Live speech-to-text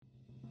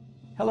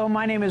Hello,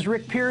 my name is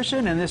Rick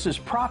Pearson, and this is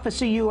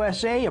Prophecy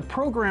USA, a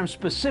program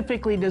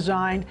specifically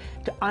designed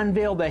to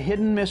unveil the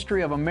hidden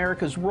mystery of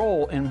America's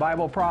role in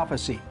Bible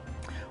prophecy.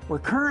 We're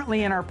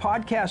currently in our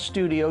podcast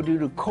studio due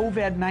to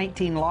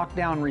COVID-19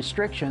 lockdown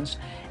restrictions,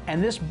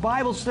 and this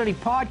Bible study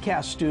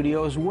podcast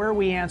studio is where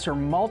we answer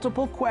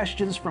multiple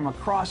questions from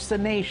across the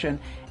nation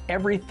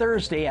every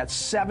Thursday at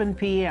 7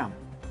 p.m.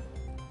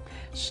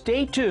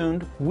 Stay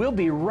tuned. We'll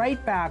be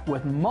right back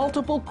with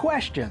multiple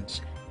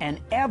questions and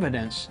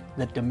evidence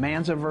that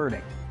demands a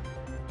verdict.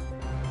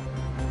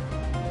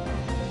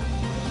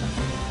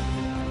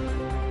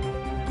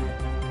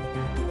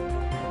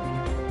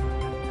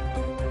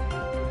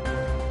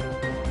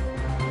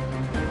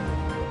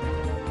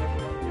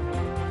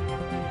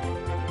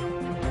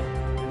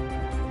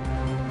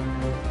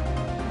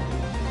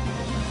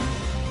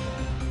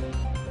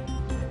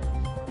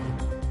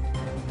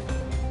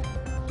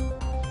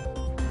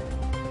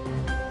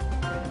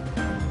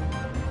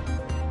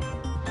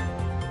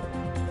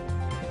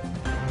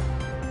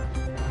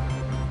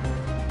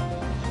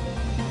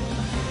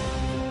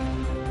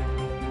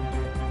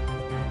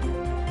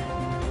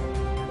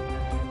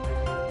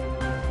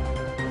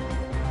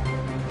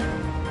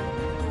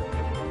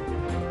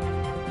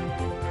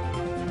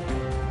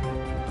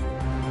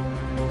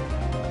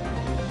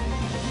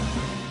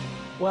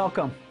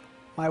 Welcome.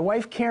 My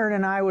wife Karen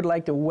and I would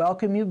like to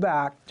welcome you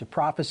back to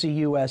Prophecy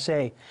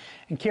USA.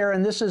 And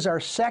Karen, this is our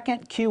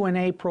second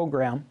Q&A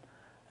program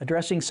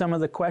addressing some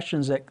of the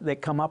questions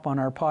that come up on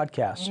our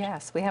podcast.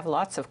 Yes, we have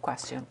lots of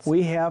questions.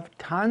 We have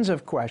tons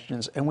of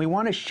questions, and we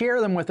want to share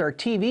them with our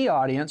TV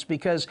audience,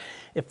 because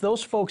if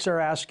those folks are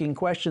asking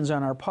questions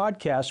on our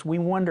podcast, we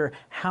wonder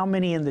how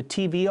many in the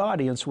TV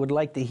audience would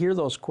like to hear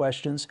those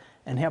questions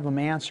and have them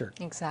answered.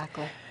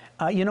 Exactly.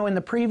 You know, in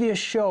the previous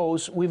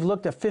shows, we've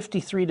looked at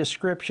 53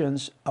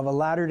 descriptions of a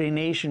latter-day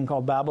nation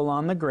called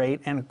Babylon the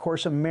Great, and of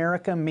course,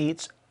 America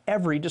meets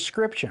every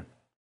description.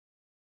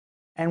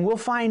 And we'll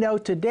find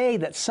out today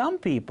that some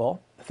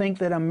people think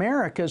that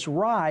America's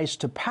rise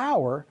to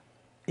power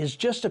is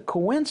just a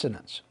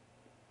coincidence.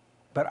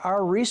 But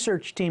our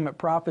research team at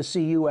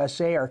Prophecy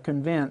USA are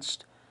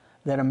convinced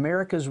that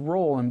America's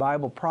role in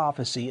Bible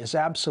prophecy is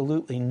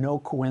absolutely no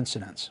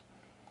coincidence.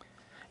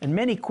 And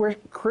many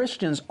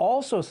Christians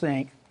also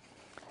think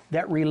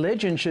that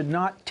religion should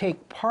not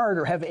take part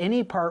or have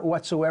any part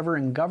whatsoever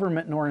in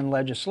government nor in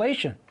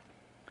legislation.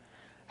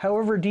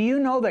 However, do you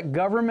know that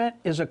government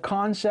is a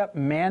concept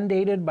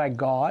mandated by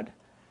God?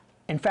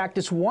 In fact,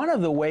 it's one of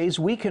the ways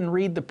we can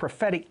read the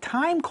prophetic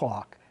time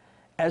clock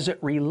as it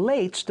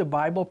relates to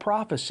Bible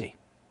prophecy.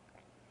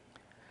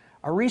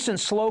 A recent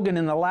slogan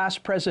in the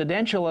last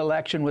presidential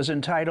election was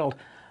entitled,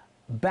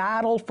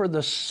 "Battle for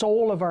the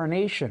Soul of Our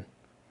Nation."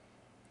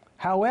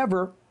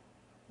 However,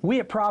 we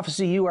at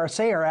Prophecy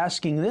USA are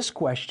asking this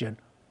question: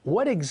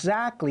 what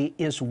exactly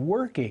is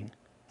working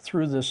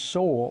through the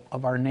soul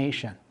of our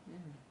nation?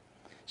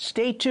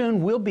 Stay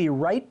tuned. We'll be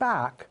right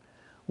back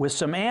with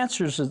some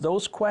answers to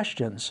those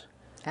questions.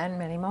 And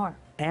many more.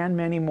 And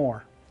many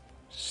more.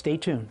 Stay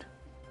tuned.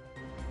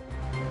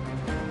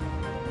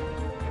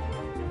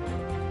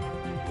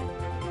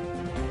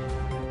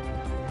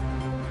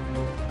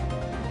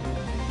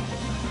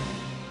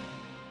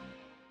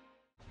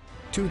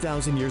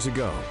 "2,000 years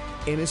ago,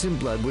 innocent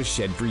blood was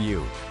shed for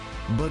you.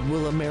 But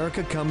will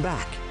America come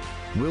back?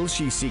 Will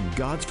she seek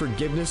God's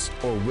forgiveness,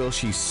 or will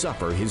she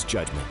suffer His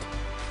judgment?"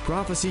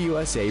 Prophecy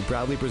USA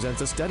proudly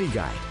presents a study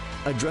guide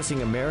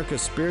addressing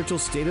America's spiritual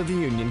state of the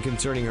union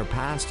concerning her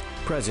past,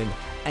 present,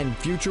 and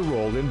future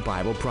role in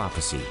Bible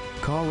prophecy.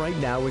 Call right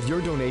now with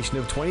your donation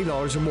of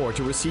 $20 or more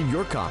to receive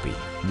your copy.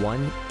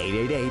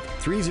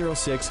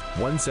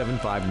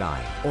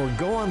 1-888-306-1759. Or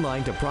go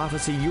online to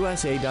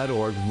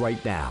prophecyusa.org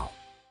right now.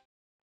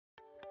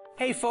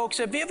 Hey folks,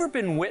 have you ever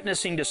been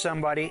witnessing to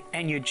somebody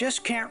and you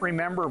just can't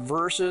remember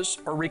verses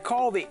or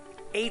recall the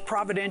 8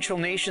 providential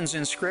nations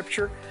in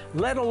Scripture,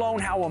 let alone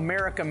how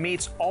America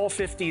meets all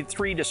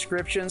 53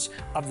 descriptions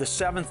of the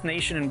 7th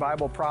nation in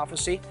Bible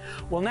prophecy?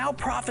 Well, now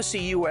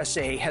Prophecy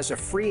USA has a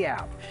free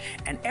app,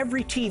 and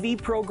every TV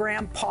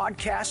program,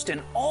 podcast,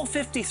 and all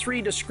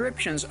 53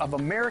 descriptions of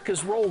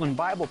America's role in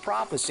Bible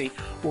prophecy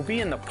will be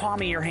in the palm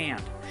of your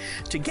hand.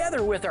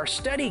 Together with our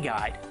study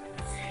guide,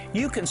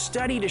 you can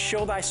study to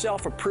show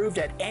thyself approved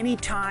at any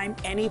time,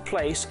 any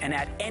place, and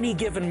at any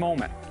given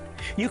moment.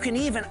 You can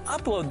even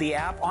upload the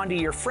app onto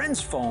your friend's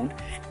phone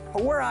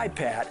or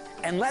iPad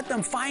and let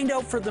them find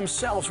out for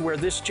themselves where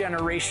this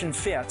generation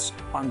fits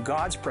on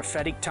God's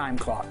prophetic time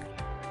clock.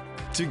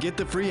 To get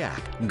the free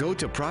app, go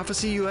to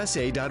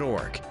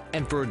prophecyusa.org.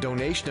 And for a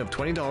donation of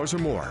 $20 or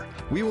more,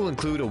 we will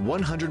include a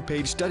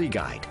 100-page study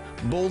guide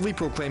boldly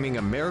proclaiming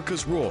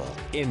America's role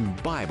in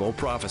Bible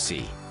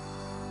prophecy.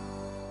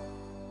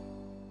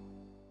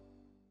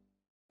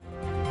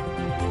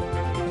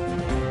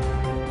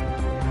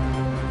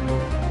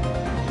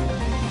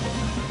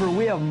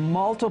 We have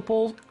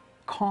multiple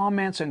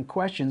comments and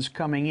questions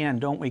coming in,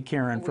 don't we,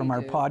 Karen, from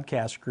our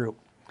podcast group.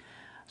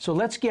 So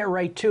let's get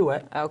right to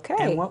it. Okay.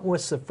 And what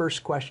was the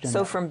first question?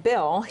 So from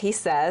Bill, he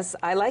says,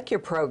 I like your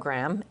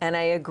program, and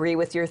I agree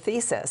with your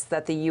thesis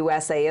that the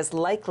USA is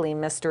likely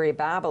Mystery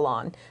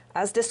Babylon,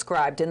 as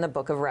described in the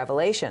book of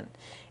Revelation.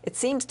 It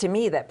seems to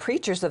me that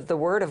preachers of the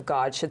Word of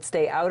God should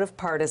stay out of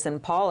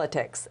partisan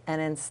politics and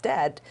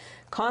instead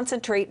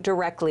concentrate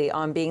directly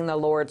on being the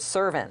Lord's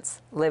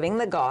servants, living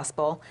the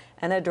gospel,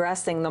 and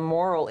addressing the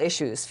moral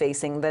issues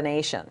facing the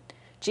nation.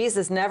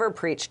 Jesus never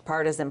preached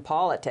partisan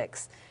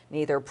politics,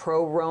 neither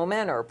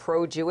pro-Roman or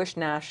pro-Jewish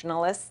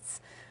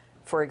nationalists,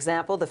 for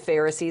example, the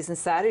Pharisees and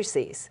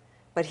Sadducees.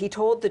 But he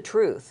told the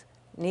truth.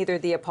 Neither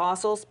the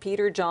apostles,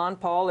 Peter, John,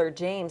 Paul, or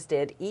James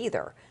did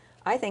either.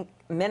 I think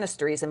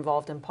ministries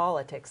involved in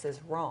politics is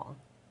wrong.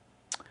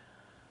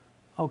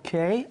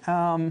 Okay.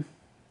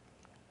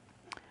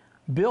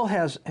 Bill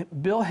has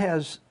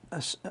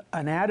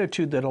an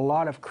attitude that a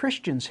lot of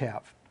Christians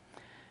have.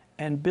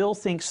 And Bill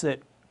thinks that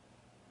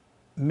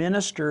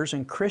ministers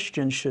and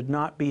Christians should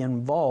not be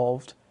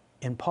involved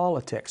in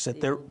politics, that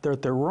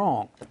they're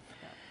wrong.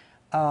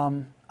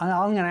 I'll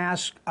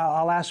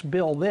ask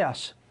Bill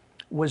this.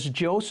 Was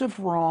Joseph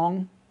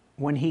wrong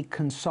when he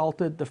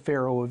consulted the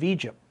Pharaoh of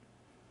Egypt?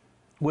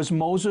 Was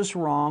Moses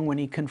wrong when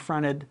he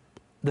confronted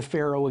the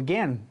Pharaoh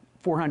again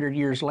 400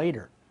 years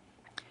later?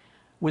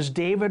 Was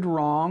David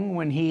wrong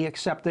when he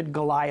accepted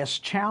Goliath's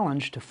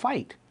challenge to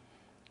fight?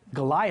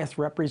 Goliath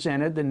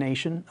represented the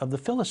nation of the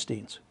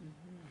Philistines.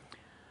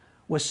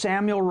 Was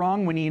Samuel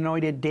wrong when he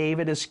anointed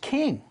David as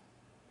king?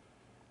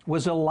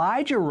 Was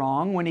Elijah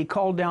wrong when he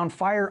called down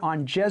fire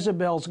on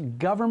Jezebel's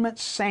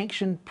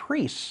government-sanctioned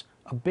priests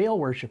of Baal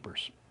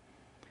worshippers?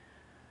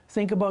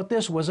 Think about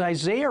this. Was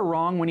Isaiah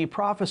wrong when he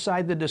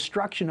prophesied the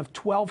destruction of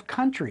 12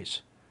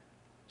 countries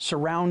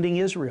surrounding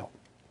Israel?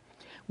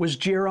 Was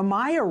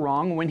Jeremiah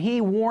wrong when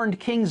he warned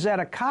King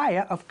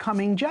Zedekiah of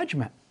coming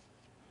judgment?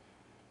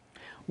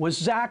 Was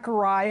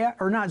Zechariah,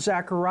 or not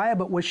Zechariah,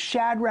 but was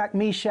Shadrach,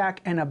 Meshach,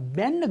 and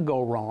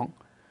Abednego wrong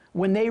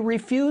when they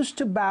refused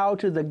to bow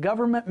to the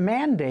government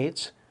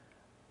mandates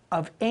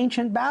of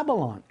ancient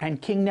Babylon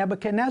and King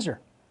Nebuchadnezzar?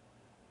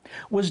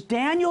 Was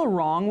Daniel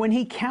wrong when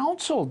he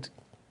counseled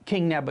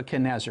King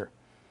Nebuchadnezzar?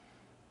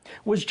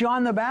 Was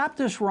John the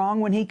Baptist wrong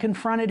when he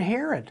confronted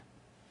Herod?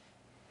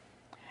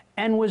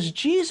 And was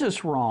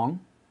Jesus wrong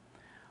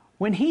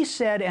when he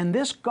said, "And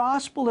this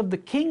gospel of the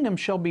kingdom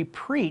shall be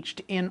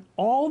preached in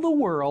all the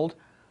world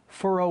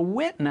for a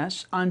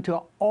witness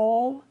unto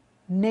all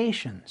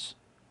nations"?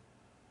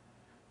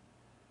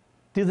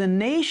 Do the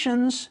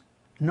nations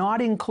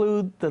not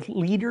include the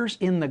leaders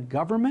in the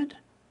government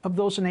of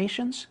those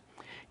nations?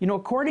 You know,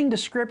 according to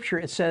Scripture,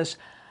 it says,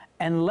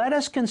 "And let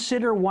us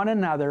consider one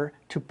another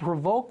to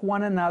provoke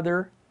one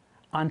another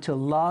unto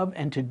love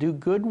and to do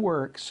good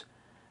works,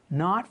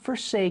 not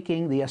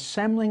forsaking the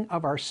assembling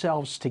of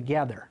ourselves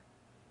together."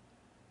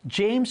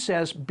 James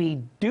says,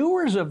 "Be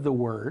doers of the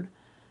word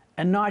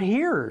and not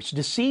hearers,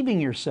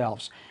 deceiving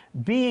yourselves,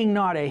 being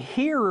not a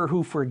hearer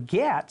who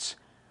forgets,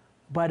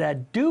 but a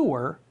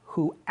doer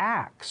who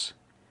acts.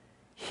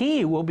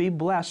 He will be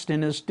blessed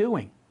in his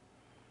doing."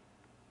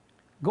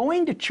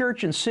 Going to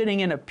church and sitting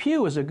in a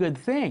pew is a good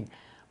thing,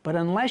 but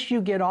unless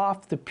you get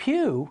off the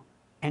pew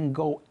and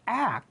go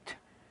act,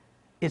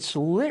 it's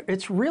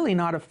really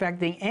not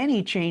affecting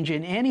any change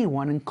in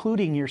anyone,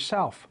 including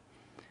yourself.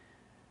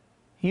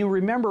 You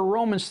remember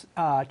Romans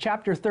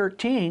chapter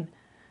 13,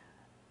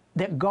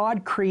 that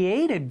God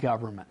created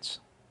governments.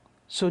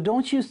 So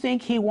don't you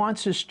think He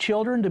wants His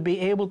children to be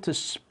able to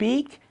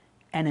speak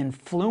and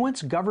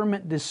influence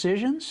government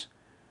decisions?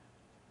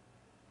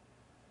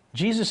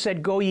 Jesus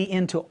said, "Go ye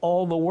into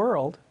all the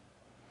world."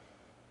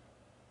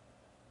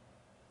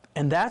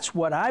 And that's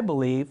what I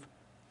believe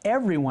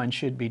everyone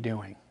should be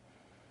doing.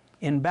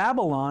 In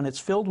Babylon, it's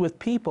filled with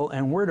people,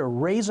 and we're to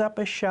raise up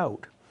a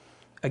shout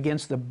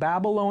against the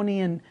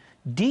Babylonian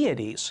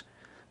deities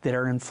that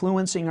are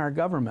influencing our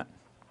government.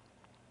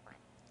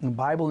 The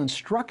Bible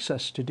instructs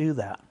us to do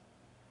that.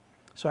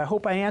 So I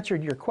hope I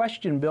answered your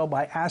question, Bill,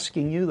 by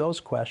asking you those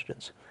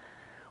questions.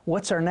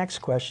 What's our next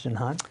question,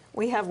 hon?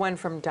 We have one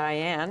from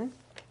Diane.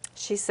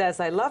 She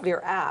says, "I love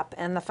your app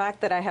and the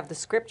fact that I have the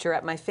scripture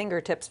at my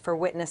fingertips for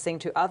witnessing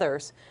to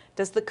others.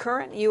 Does the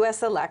current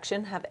U.S.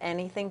 election have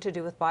anything to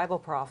do with Bible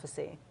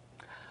prophecy?"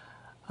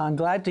 I'm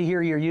glad to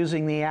hear you're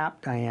using the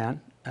app,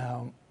 Diane.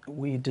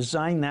 We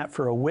designed that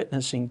for a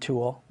witnessing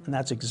tool, and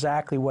that's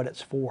exactly what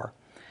it's for.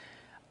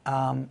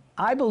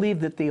 I believe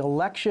that the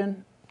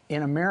election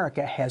in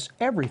America has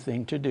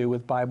everything to do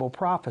with Bible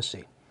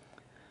prophecy,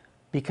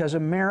 because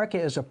America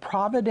is a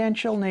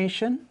providential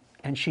nation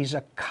and she's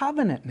a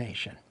covenant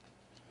nation.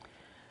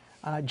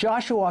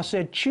 Joshua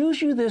said,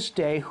 "Choose you this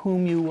day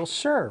whom you will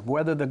serve,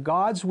 whether the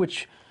gods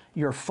which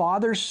your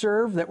fathers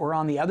served that were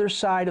on the other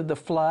side of the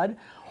flood,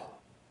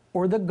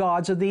 or the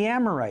gods of the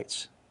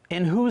Amorites,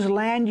 in whose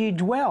land ye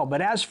dwell.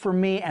 But as for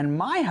me and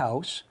my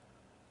house,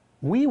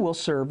 we will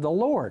serve the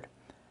Lord."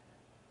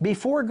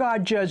 Before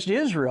God judged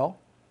Israel,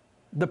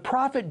 the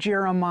prophet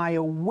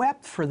Jeremiah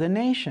wept for the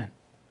nation.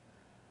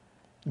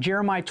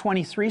 Jeremiah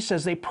 23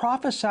 says they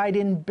prophesied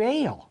in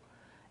Baal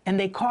and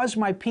they caused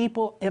my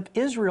people of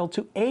Israel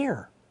to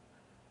err.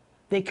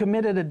 They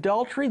committed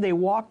adultery, they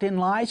walked in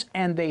lies,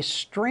 and they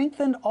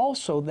strengthened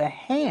also the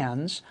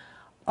hands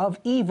of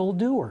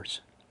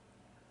evildoers.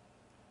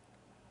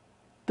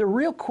 The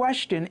real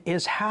question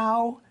is,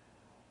 how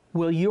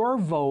will your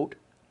vote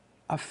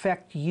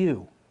affect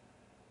you?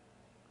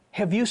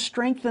 Have you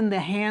strengthened the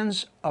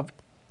hands of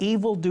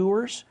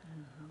evildoers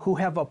who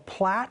have a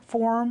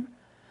platform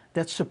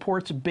that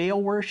supports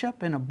Baal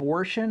worship and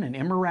abortion and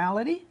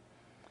immorality?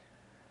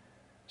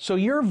 So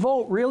your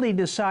vote really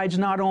decides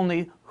not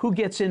only who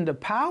gets into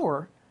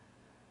power,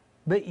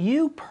 but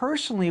you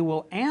personally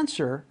will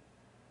answer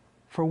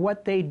for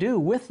what they do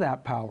with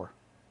that power.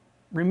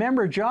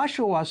 Remember,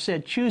 Joshua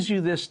said, choose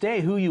you this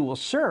day who you will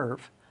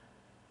serve.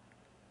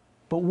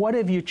 But what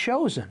have you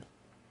chosen?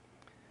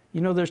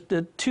 You know, there's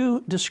the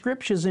two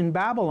descriptions in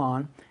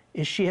Babylon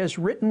is she has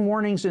written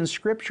warnings in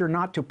Scripture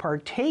not to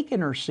partake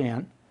in her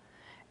sin,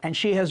 and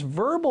she has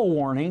verbal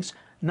warnings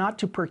not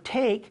to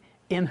partake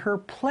in her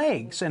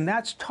plagues. And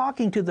that's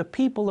talking to the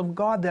people of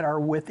God that are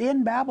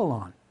within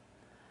Babylon.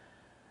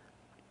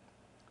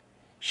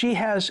 She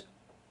has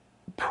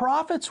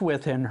prophets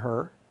within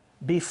her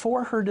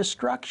before her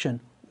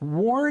destruction,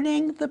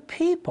 warning the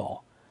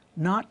people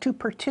not to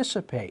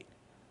participate.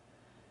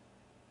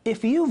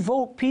 If you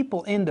vote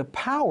people into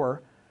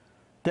power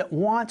that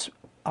wants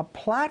a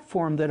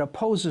platform that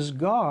opposes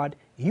God,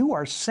 you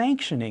are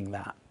sanctioning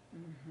that.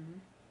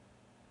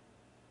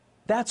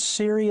 That's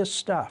serious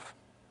stuff.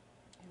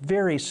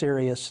 Very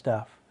serious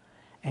stuff.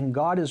 And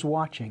God is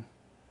watching.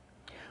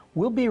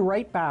 We'll be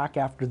right back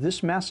after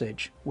this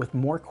message with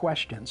more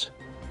questions.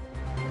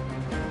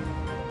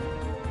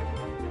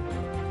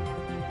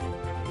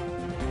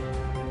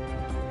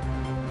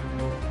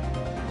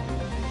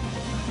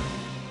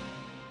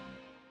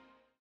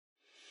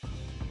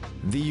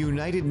 The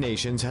United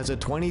Nations has a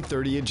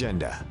 2030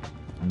 agenda.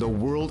 The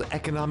World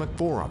Economic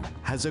Forum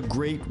has a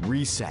great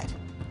reset.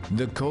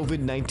 The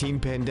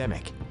COVID-19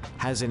 pandemic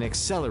has an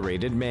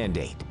accelerated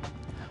mandate.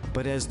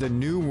 But as the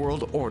New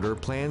World Order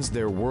plans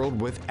their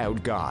world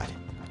without God,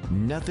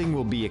 nothing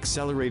will be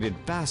accelerated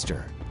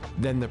faster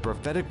than the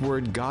prophetic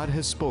word God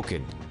has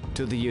spoken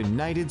to the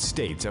United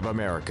States of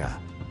America.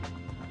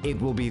 It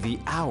will be the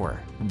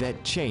hour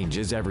that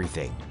changes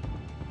everything.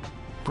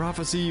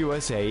 Prophecy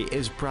USA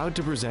is proud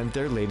to present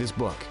their latest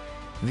book,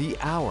 The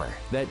Hour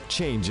That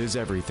Changes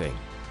Everything.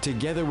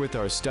 Together with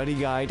our study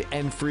guide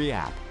and free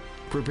app,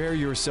 prepare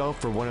yourself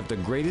for one of the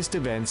greatest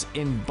events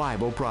in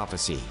Bible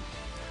prophecy.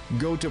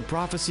 Go to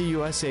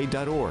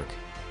prophecyusa.org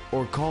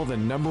or call the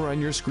number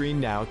on your screen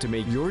now to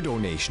make your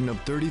donation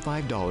of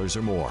 $35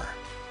 or more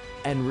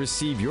and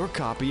receive your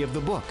copy of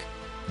the book,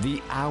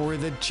 The Hour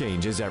That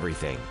Changes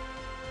Everything.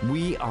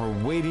 We are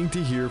waiting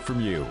to hear from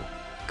you.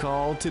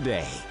 Call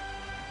today.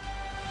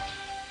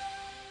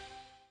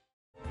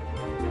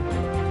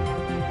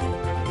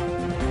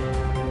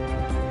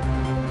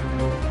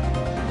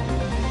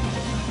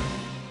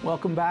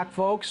 Welcome back,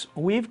 folks.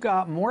 We've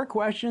got more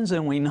questions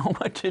than we know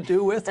what to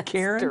do with.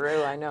 Karen, That's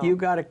true, I know. You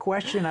got a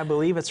question, I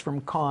believe it's from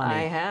Connie.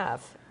 I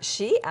have.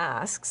 She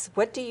asks,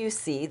 what do you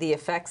see the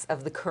effects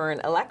of the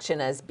current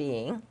election as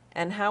being,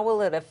 and how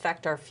will it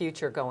affect our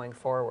future going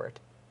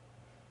forward?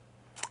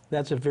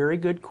 That's a very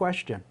good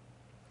question.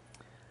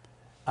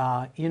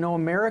 You know,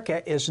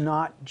 America is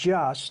not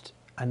just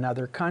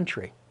another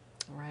country.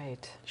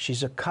 Right.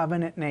 She's a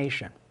covenant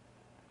nation.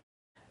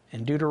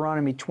 In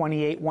Deuteronomy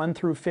 28, 1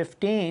 through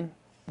 15,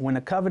 when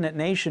a covenant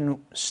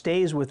nation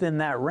stays within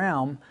that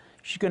realm,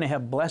 she's going to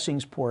have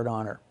blessings poured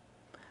on her.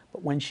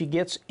 But when she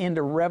gets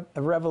into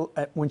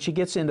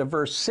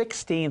verse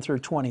 16 through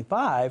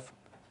 25,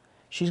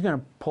 she's going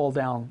to pull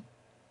down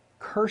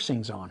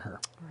cursings on her.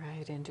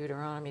 Right, in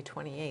Deuteronomy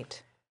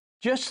 28.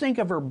 Just think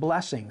of her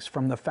blessings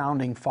from the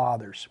founding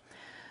fathers.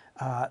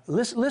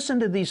 Listen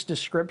to these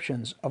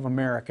descriptions of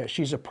America.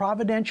 She's a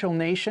providential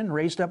nation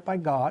raised up by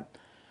God.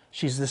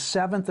 She's the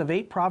seventh of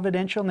 8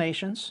 providential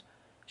nations.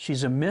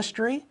 She's a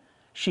mystery.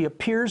 She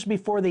appears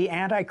before the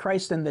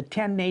Antichrist and the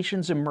 10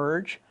 nations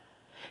emerge.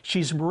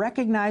 She's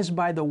recognized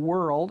by the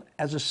world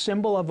as a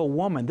symbol of a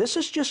woman. This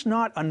is just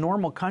not a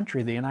normal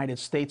country, the United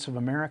States of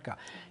America.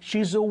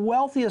 She's the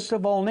wealthiest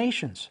of all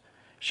nations.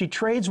 She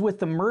trades with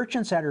the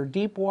merchants at her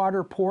deep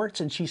water ports,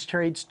 and she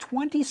trades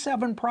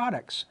 27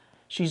 products.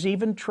 She's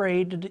even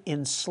traded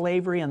in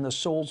slavery and the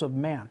souls of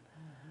men.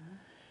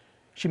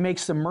 She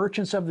makes the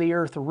merchants of the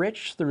earth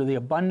rich through the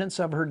abundance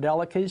of her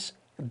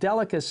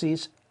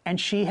delicacies, and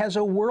she has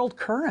a world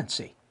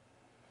currency.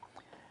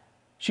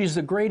 She's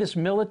the greatest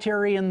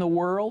military in the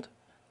world,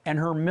 and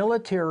her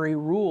military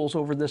rules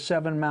over the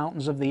 7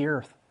 mountains of the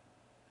earth.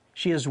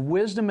 She has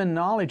wisdom and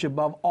knowledge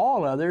above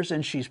all others,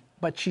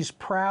 but she's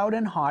proud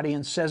and haughty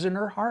and says in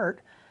her heart,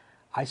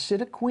 I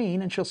sit a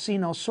queen and shall see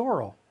no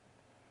sorrow.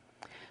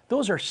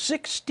 Those are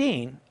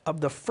 16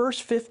 of the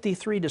first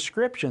 53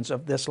 descriptions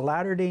of this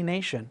latter-day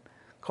nation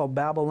called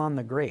Babylon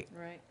the Great.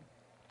 Right.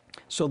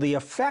 So the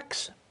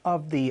effects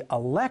of the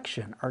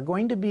election are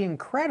going to be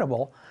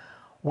incredible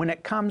when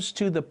it comes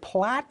to the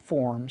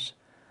platforms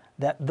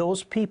that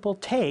those people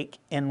take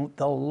in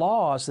the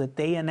laws that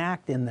they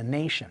enact in the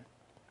nation.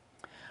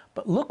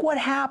 But look what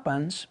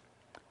happens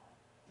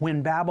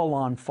when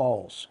Babylon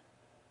falls.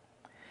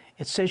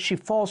 It says she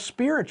falls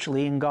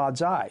spiritually in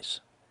God's eyes.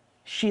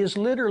 She is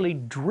literally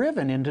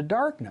driven into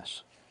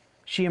darkness.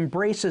 She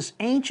embraces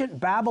ancient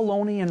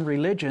Babylonian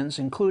religions,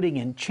 including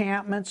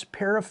enchantments,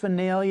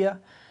 paraphernalia,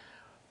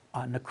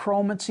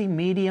 necromancy,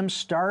 mediums,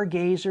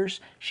 stargazers.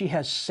 She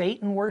has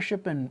Satan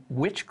worship and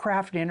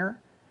witchcraft in her.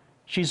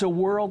 She's a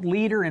world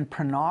leader in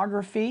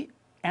pornography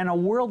and a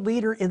world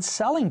leader in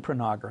selling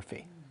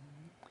pornography.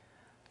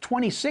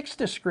 26th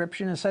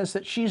description, it says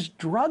that she's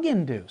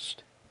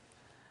drug-induced.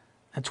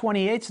 The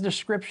 28th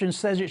description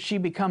says that she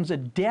becomes a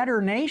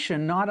debtor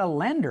nation, not a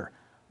lender.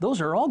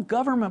 Those are all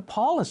government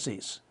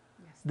policies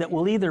that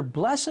will either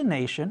bless a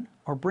nation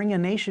or bring a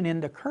nation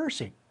into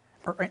cursing,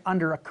 or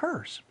under a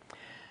curse.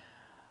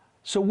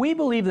 So we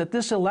believe that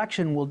this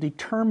election will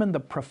determine the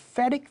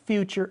prophetic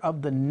future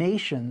of the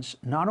nations,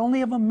 not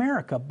only of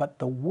America, but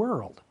the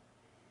world.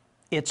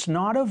 It's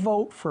not a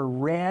vote for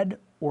red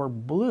or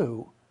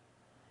blue.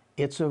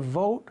 It's a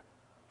vote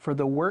for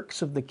the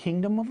works of the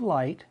kingdom of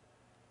light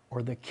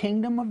or the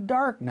kingdom of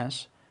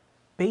darkness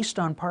based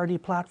on party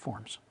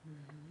platforms.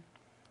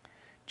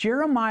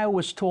 Jeremiah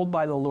was told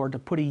by the Lord to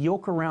put a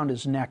yoke around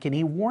his neck, and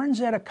he warned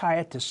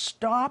Zedekiah to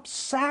stop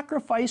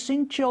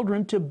sacrificing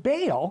children to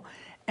Baal,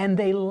 and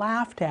they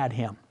laughed at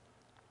him.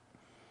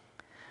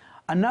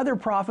 Another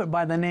prophet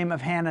by the name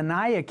of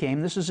Hananiah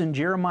came. This is in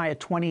Jeremiah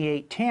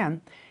 28:10,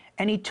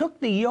 and he took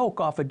the yoke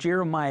off of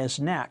Jeremiah's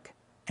neck,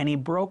 and he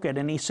broke it,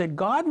 and he said,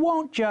 God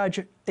won't judge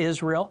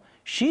Israel.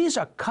 She's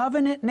a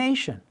covenant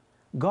nation.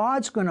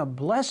 God's going to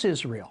bless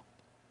Israel.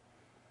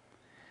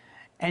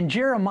 And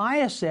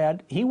Jeremiah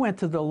said, he went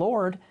to the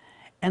Lord,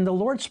 and the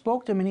Lord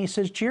spoke to him, and he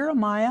says,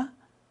 Jeremiah,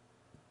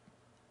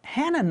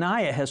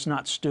 Hananiah has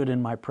not stood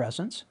in my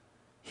presence.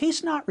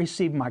 He's not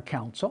received my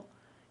counsel.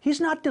 He's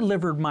not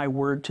delivered my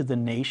word to the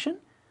nation,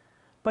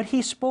 but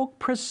he spoke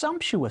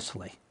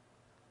presumptuously.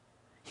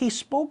 He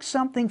spoke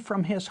something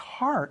from his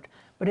heart,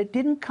 but it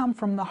didn't come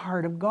from the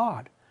heart of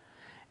God.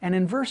 And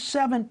in verse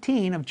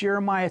 17 of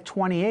Jeremiah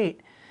 28,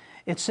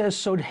 it says,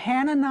 so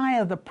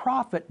Hananiah the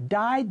prophet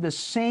died the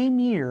same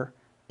year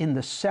in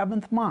the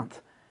 7th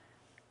month.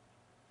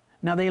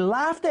 Now they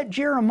laughed at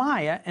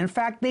Jeremiah. In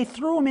fact, they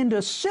threw him into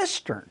a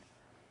cistern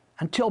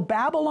until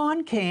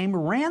Babylon came,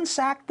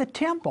 ransacked the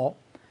temple,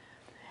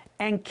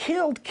 and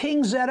killed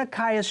King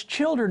Zedekiah's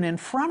children in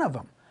front of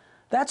him.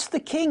 That's the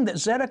king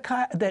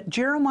that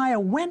Jeremiah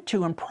went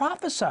to and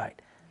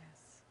prophesied.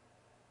 Yes.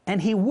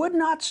 And he would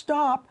not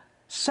stop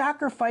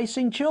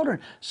sacrificing children.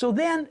 So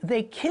then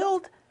they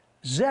killed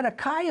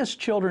Zedekiah's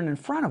children in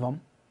front of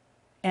him,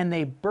 and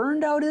they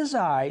burned out his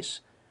eyes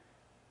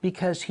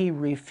because he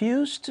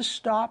refused to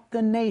stop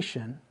the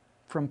nation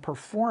from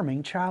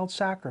performing child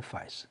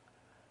sacrifice.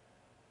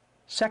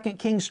 2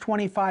 Kings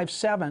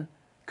 25:7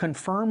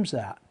 confirms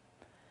that.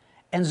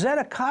 And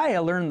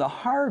Zedekiah learned the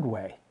hard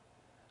way.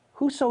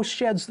 Whoso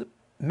sheds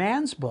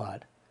man's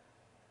blood,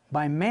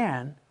 by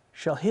man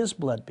shall his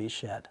blood be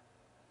shed.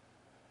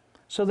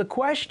 So the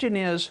question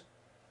is,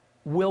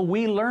 will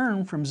we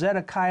learn from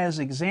Zedekiah's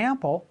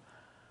example,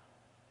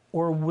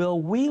 or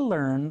will we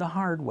learn the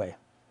hard way?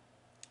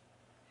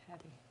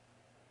 Heavy.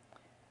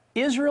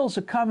 Israel's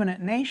a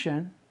covenant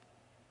nation,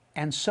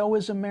 and so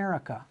is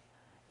America.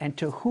 And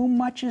to whom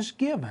much is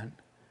given,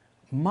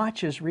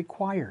 much is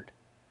required.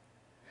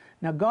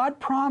 Now God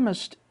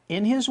promised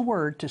in His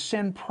Word to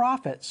send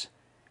prophets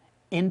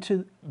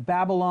into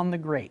Babylon the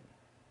Great.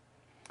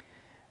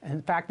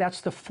 In fact,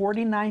 that's the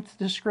 49th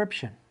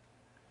description.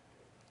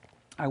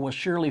 I will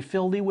surely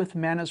fill thee with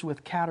men as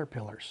with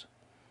caterpillars.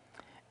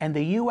 And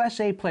the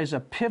USA plays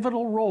a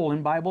pivotal role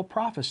in Bible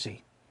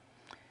prophecy.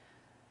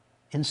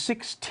 In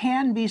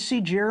 610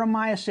 BC,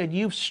 Jeremiah said,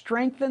 you've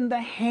strengthened the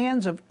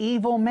hands of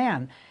evil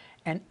men.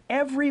 And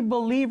every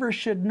believer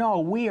should know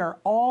we are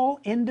all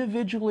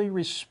individually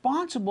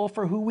responsible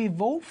for who we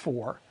vote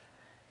for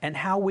and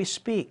how we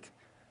speak.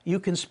 You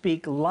can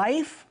speak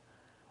life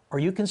or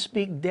you can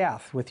speak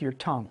death with your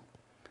tongue.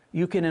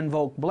 You can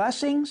invoke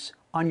blessings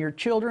on your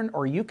children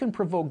or you can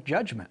provoke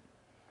judgment.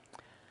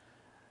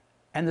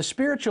 And the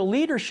spiritual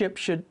leadership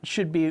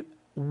should be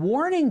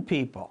warning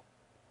people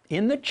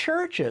in the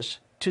churches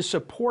to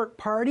support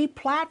party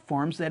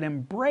platforms that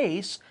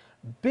embrace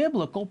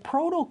biblical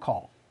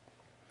protocol.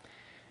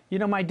 You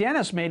know, my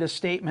dentist made a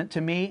statement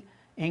to me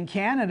in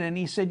Canada, and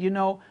he said, you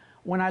know,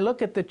 when I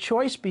look at the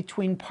choice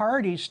between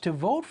parties to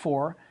vote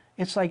for,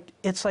 it's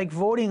like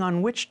voting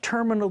on which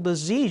terminal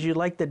disease you'd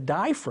like to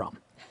die from.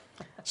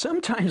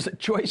 Sometimes the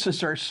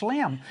choices are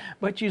slim,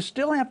 but you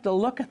still have to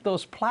look at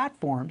those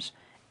platforms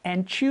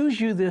and choose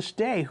you this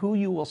day who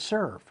you will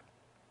serve.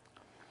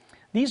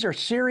 These are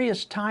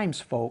serious times,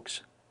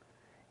 folks,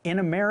 in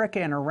America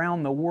and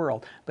around the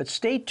world. But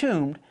stay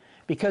tuned,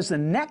 because the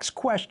next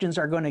questions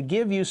are going to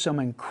give you some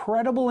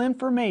incredible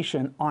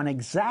information on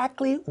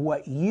exactly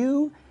what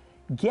you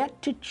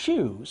get to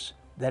choose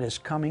that is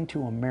coming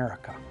to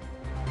America.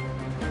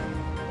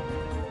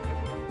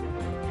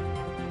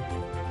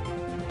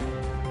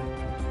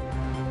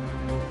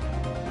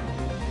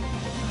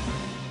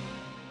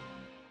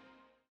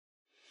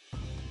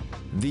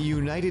 The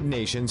United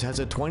Nations has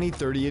a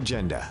 2030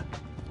 agenda.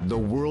 The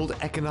World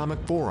Economic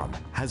Forum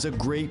has a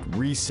great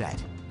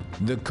reset.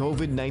 The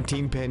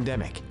COVID-19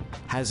 pandemic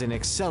has an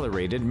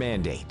accelerated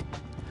mandate.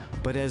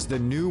 But as the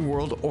New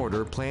World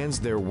Order plans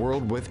their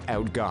world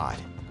without God,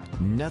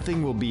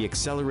 nothing will be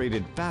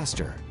accelerated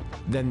faster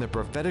than the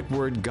prophetic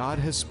word God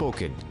has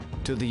spoken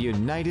to the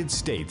United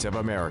States of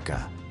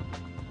America.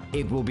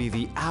 It will be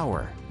the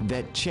hour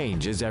that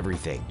changes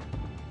everything.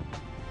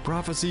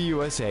 Prophecy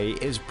USA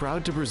is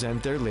proud to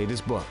present their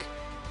latest book,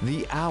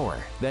 The Hour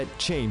That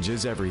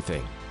Changes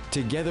Everything.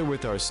 Together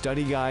with our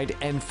study guide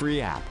and free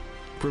app,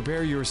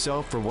 prepare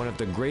yourself for one of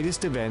the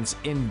greatest events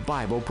in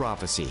Bible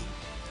prophecy.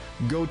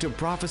 Go to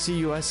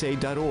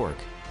prophecyusa.org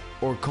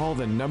or call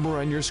the number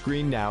on your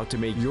screen now to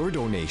make your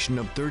donation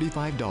of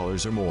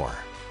 $35 or more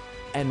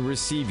and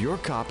receive your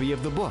copy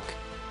of the book,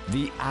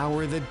 The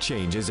Hour That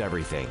Changes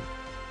Everything.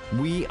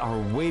 We are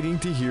waiting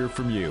to hear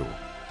from you.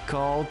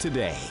 Call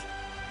today.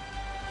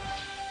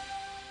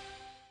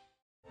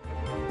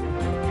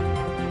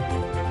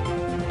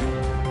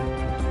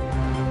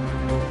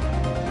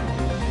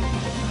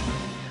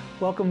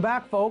 Welcome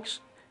back, folks.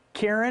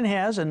 Karen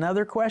has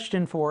another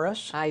question for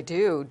us. I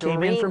do. Came in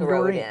Doreen from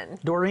wrote Doreen. in.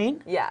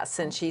 Doreen? Yes,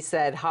 and she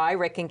said, "Hi,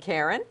 Rick and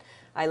Karen.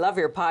 I love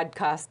your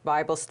podcast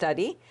Bible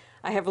study.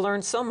 I have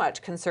learned so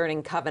much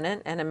concerning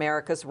covenant and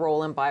America's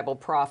role in Bible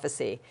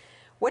prophecy.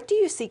 What do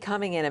you see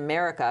coming in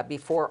America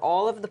before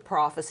all of the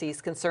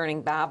prophecies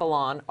concerning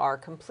Babylon are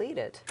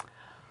completed?"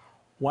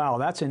 Wow,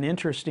 that's an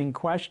interesting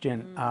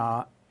question.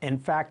 In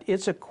fact,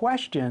 it's a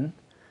question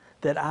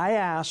that I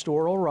asked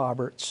Oral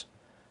Roberts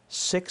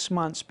 6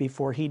 months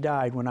before he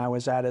died when I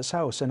was at his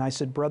house. And I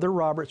said, "Brother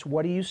Roberts,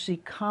 what do you see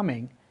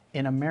coming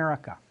in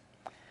America?"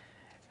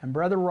 And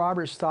Brother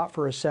Roberts thought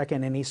for a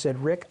second and he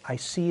said, "Rick, I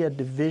see a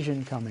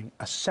division coming,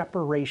 a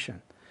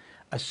separation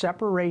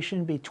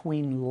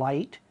between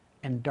light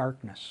and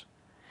darkness."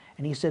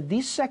 And he said,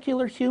 "These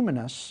secular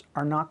humanists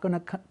are not going to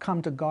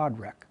come to God,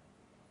 Rick.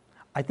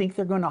 I think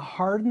they're going to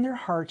harden their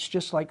hearts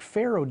just like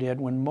Pharaoh did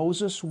when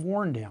Moses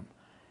warned him.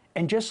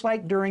 And just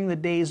like during the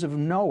days of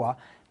Noah,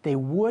 they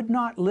would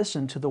not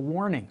listen to the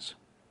warnings."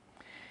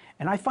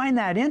 And I find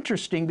that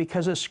interesting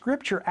because the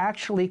scripture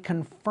actually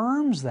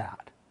confirms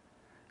that.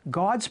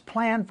 God's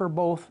plan for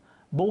both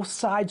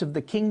sides of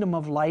the kingdom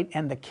of light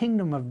and the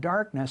kingdom of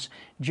darkness.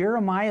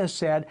 Jeremiah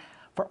said,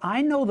 "For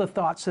I know the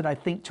thoughts that I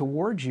think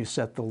towards you,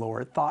 saith the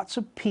Lord, thoughts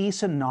of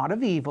peace and not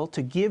of evil,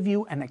 to give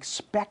you an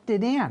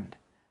expected end."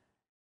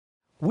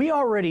 We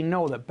already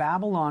know that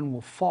Babylon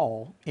will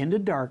fall into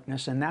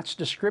darkness, and that's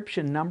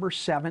description number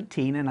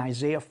 17 in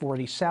Isaiah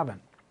 47.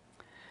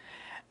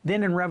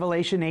 Then in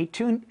Revelation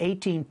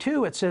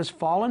 18:2, it says,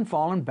 "Fallen,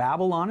 fallen,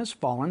 Babylon is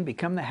fallen,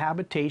 become the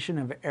habitation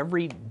of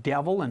every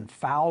devil and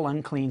foul,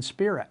 unclean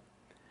spirit."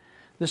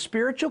 The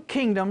spiritual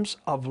kingdoms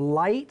of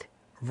light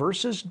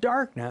versus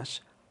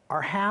darkness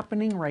are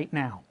happening right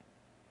now.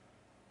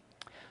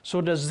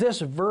 So does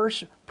this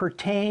verse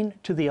pertain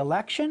to the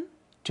election?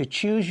 To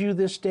choose you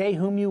this day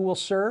whom you will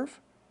serve?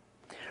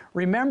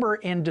 Remember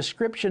in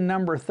description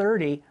number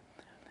 30,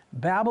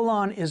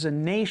 Babylon is a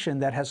nation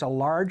that has a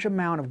large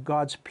amount of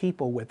God's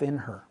people within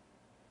her.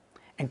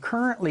 And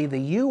currently the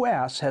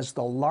U.S. has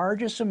the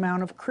largest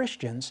amount of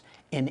Christians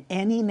in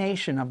any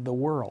nation of the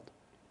world.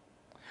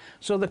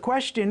 So the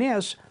question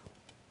is,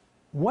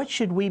 what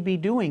should we be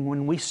doing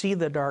when we see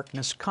the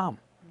darkness come?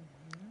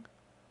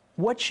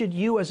 What should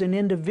you as an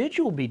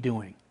individual be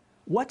doing?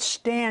 What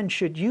stand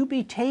should you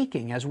be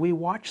taking as we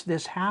watch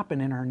this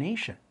happen in our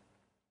nation?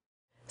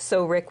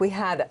 So, Rick, we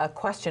had a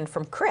question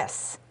from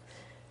Chris.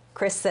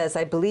 Chris says,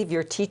 "I believe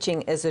your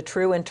teaching is a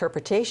true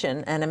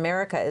interpretation and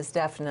America is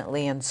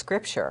definitely in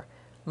Scripture.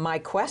 My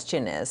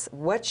question is,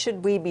 what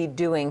should we be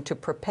doing to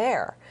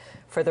prepare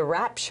for the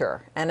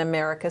rapture and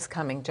America's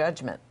coming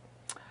judgment?"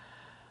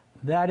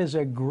 That is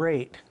a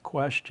great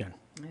question.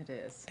 It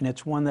is. And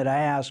it's one that I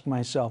ask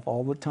myself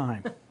all the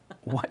time.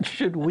 What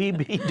should we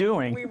be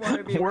doing?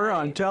 We're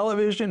on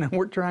television and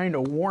we're trying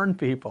to warn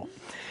people.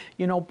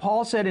 You know,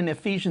 Paul said in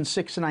Ephesians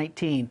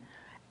 6:19,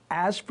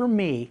 "As for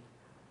me,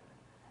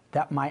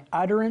 that my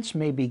utterance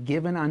may be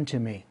given unto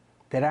me,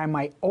 that I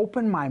might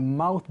open my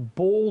mouth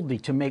boldly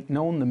to make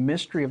known the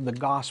mystery of the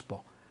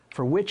gospel,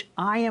 for which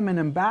I am an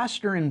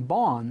ambassador in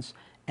bonds,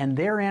 and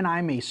therein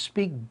I may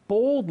speak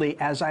boldly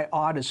as I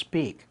ought to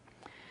speak."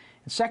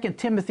 In 2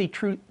 Timothy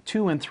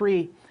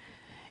 2:3,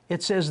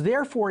 it says,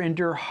 "Therefore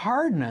endure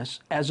hardness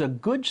as a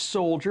good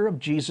soldier of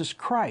Jesus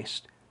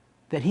Christ,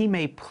 that he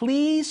may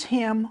please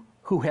him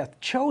who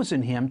hath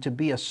chosen him to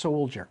be a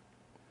soldier."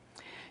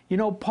 You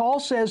know, Paul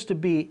says to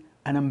be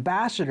an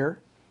ambassador.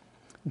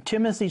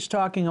 Timothy's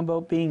talking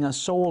about being a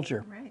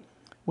soldier. Right.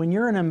 When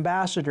you're an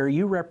ambassador,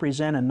 you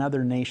represent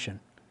another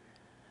nation.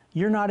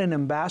 You're not an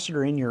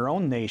ambassador in your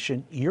own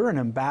nation, you're an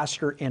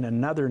ambassador in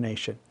another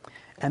nation.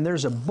 And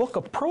there's a book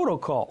of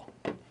protocol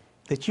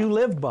that you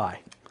live by.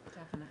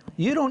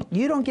 You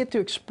don't get to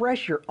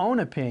express your own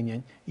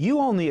opinion. You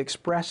only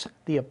express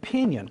the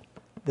opinion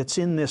that's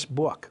in this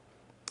book.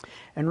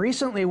 And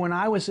recently when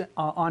I was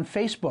on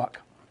Facebook,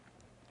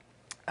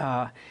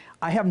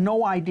 I have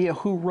no idea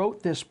who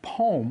wrote this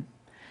poem,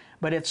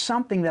 but it's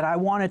something that I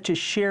wanted to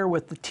share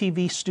with the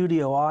TV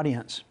studio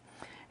audience.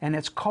 And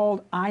it's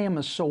called I Am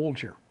a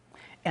Soldier.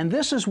 And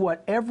this is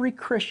what every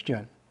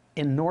Christian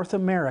in North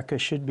America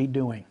should be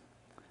doing.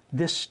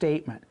 This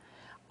statement: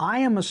 I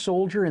am a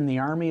soldier in the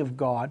army of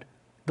God.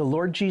 The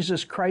Lord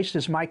Jesus Christ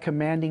is my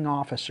commanding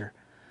officer.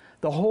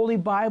 The Holy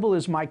Bible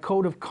is my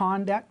code of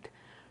conduct.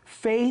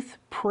 Faith,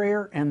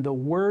 prayer, and the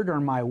Word are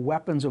my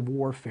weapons of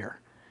warfare.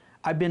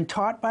 I've been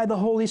taught by the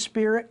Holy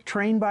Spirit,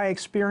 trained by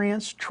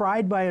experience,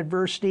 tried by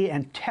adversity,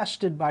 and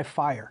tested by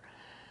fire.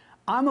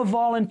 I'm a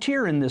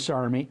volunteer in this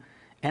army,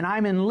 and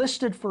I'm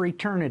enlisted for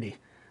eternity.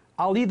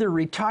 I'll either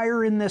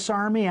retire in this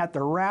army at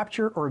the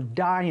rapture or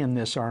die in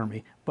this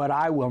army, but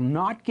I will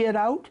not get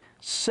out,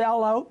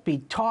 sell out, be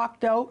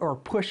talked out, or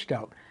pushed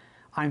out.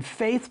 I'm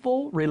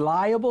faithful,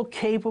 reliable,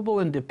 capable,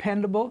 and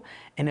dependable,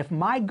 and if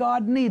my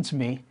God needs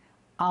me,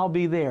 I'll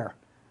be there.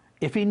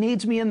 If He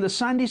needs me in the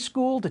Sunday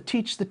school to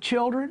teach the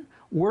children,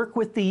 work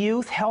with the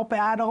youth, help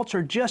adults,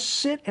 or just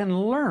sit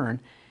and learn,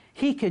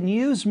 He can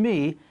use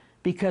me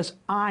because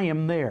I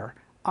am there.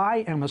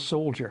 I am a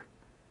soldier.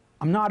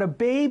 I'm not a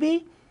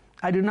baby.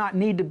 I do not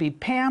need to be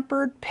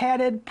pampered,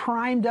 petted,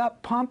 primed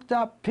up, pumped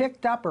up,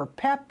 picked up, or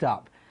pepped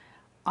up.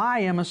 I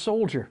am a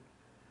soldier.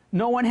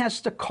 No one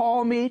has to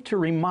call me to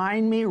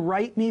remind me,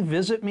 write me,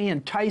 visit me,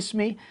 entice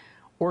me,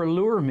 or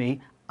lure me.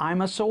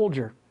 I'm a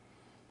soldier.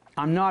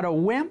 I'm not a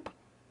wimp.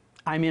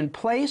 I'm in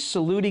place,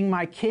 saluting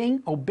my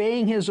King,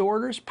 obeying His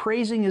orders,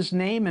 praising His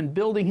name, and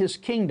building His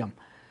kingdom.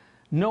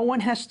 No one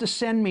has to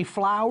send me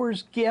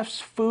flowers, gifts,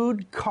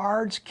 food,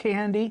 cards,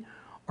 candy,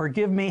 or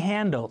give me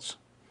handouts.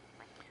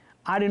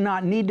 I do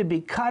not need to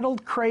be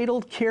cuddled,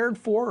 cradled, cared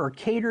for, or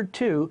catered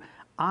to.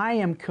 I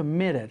am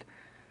committed.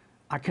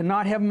 I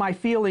cannot have my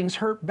feelings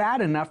hurt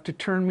bad enough to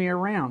turn me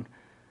around.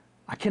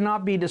 I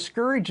cannot be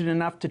discouraged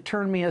enough to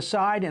turn me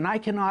aside, and I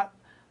cannot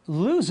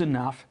lose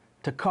enough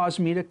to cause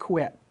me to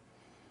quit.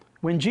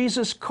 When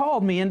Jesus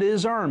called me into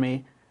His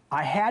army,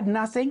 I had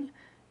nothing,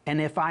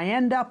 and if I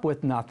end up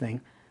with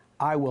nothing,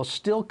 I will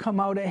still come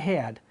out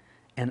ahead,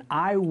 and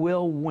I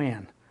will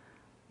win.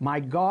 My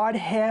God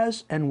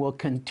has and will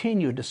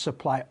continue to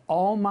supply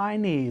all my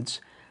needs.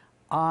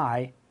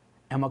 I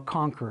am a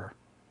conqueror.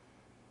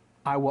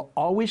 I will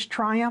always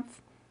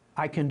triumph.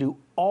 I can do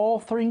all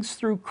things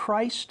through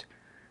Christ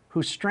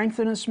who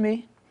strengthens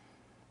me.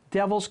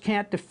 Devils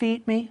can't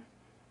defeat me.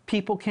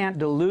 People can't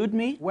delude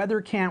me.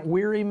 Weather can't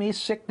weary me.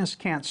 Sickness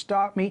can't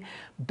stop me.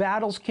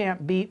 Battles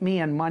can't beat me,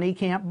 and money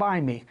can't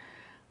buy me.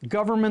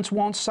 Governments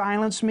won't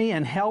silence me,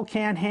 and hell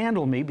can't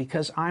handle me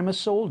because I'm a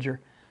soldier.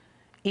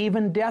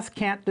 Even death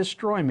can't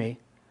destroy me.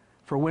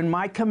 For when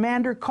my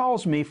commander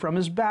calls me from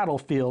his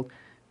battlefield,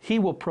 he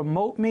will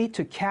promote me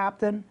to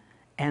captain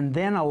and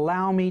then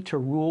allow me to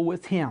rule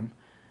with him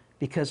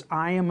because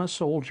I am a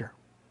soldier.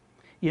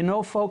 You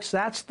know, folks,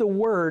 that's the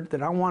word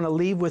that I want to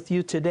leave with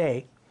you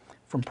today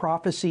from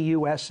Prophecy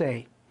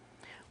USA.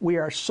 We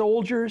are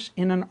soldiers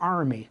in an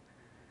army,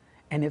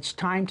 and it's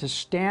time to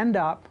stand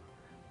up,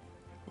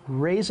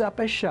 raise up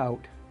a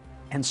shout,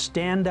 and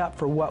stand up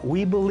for what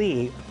we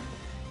believe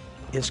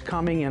is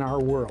coming in our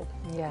world.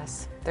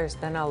 Yes, there's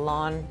been a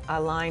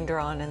line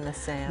drawn in the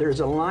sand. There's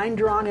a line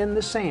drawn in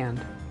the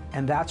sand,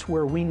 and that's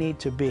where we need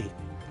to be.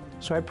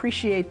 So I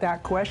appreciate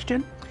that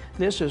question.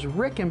 This is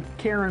Rick and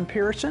Karen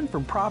Pearson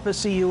from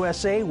Prophecy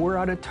USA. We're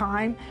out of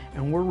time,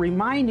 and we're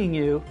reminding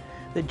you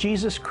that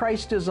Jesus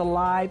Christ is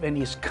alive and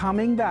He's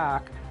coming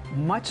back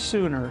much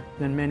sooner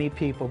than many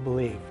people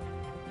believe.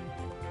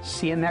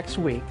 See you next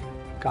week.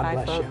 God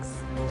Bye, bless you.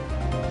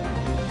 folks.